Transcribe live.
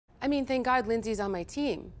I mean, thank God Lindsay's on my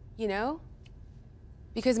team, you know?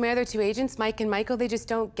 Because my other two agents, Mike and Michael, they just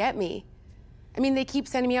don't get me. I mean, they keep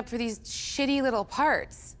sending me up for these shitty little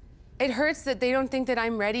parts. It hurts that they don't think that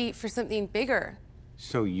I'm ready for something bigger.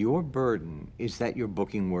 So your burden is that you're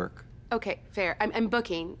booking work? Okay, fair. I'm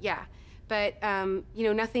booking, yeah. But, you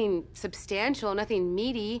know, nothing substantial, nothing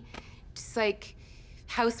meaty. Just like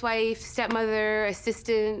housewife, stepmother,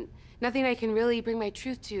 assistant. Nothing I can really bring my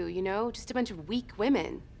truth to, you know? Just a bunch of weak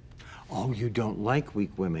women. Oh, you don't like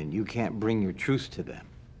weak women. You can't bring your truth to them.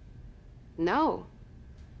 No.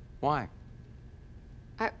 Why?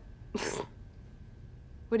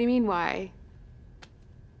 What do you mean, why?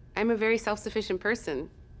 I'm a very self-sufficient person.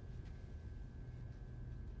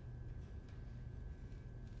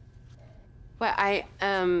 Well,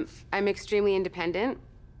 I'm extremely independent.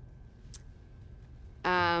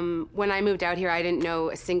 When I moved out here, I didn't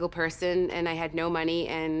know a single person, and I had no money,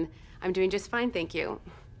 and I'm doing just fine, thank you.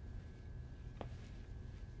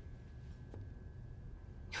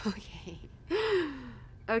 Okay.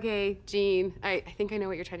 Okay, Jean, I think I know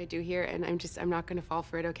what you're trying to do here, and I'm not gonna fall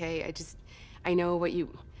for it, okay? I know what you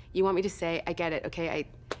want me to say. I get it, okay?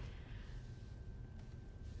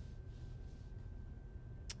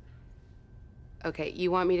 Okay, you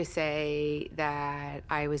want me to say that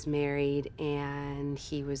I was married and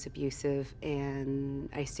he was abusive and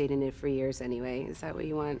I stayed in it for years anyway. Is that what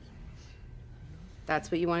you want? That's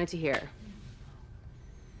what you wanted to hear.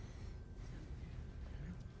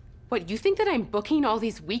 What, you think that I'm booking all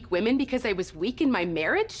these weak women because I was weak in my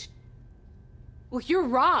marriage? Well, you're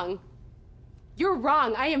wrong. You're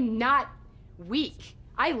wrong. I am not weak.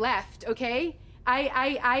 I left, okay?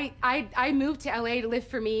 I moved to LA to live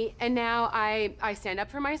for me, and now I stand up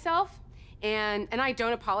for myself, and I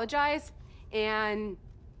don't apologize, and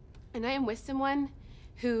I am with someone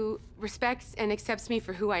who respects and accepts me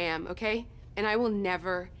for who I am, okay? And I will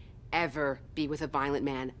never, ever be with a violent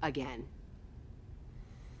man again.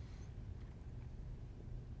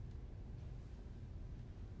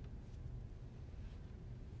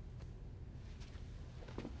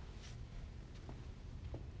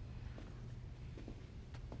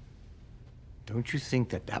 Don't you think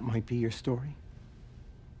that that might be your story?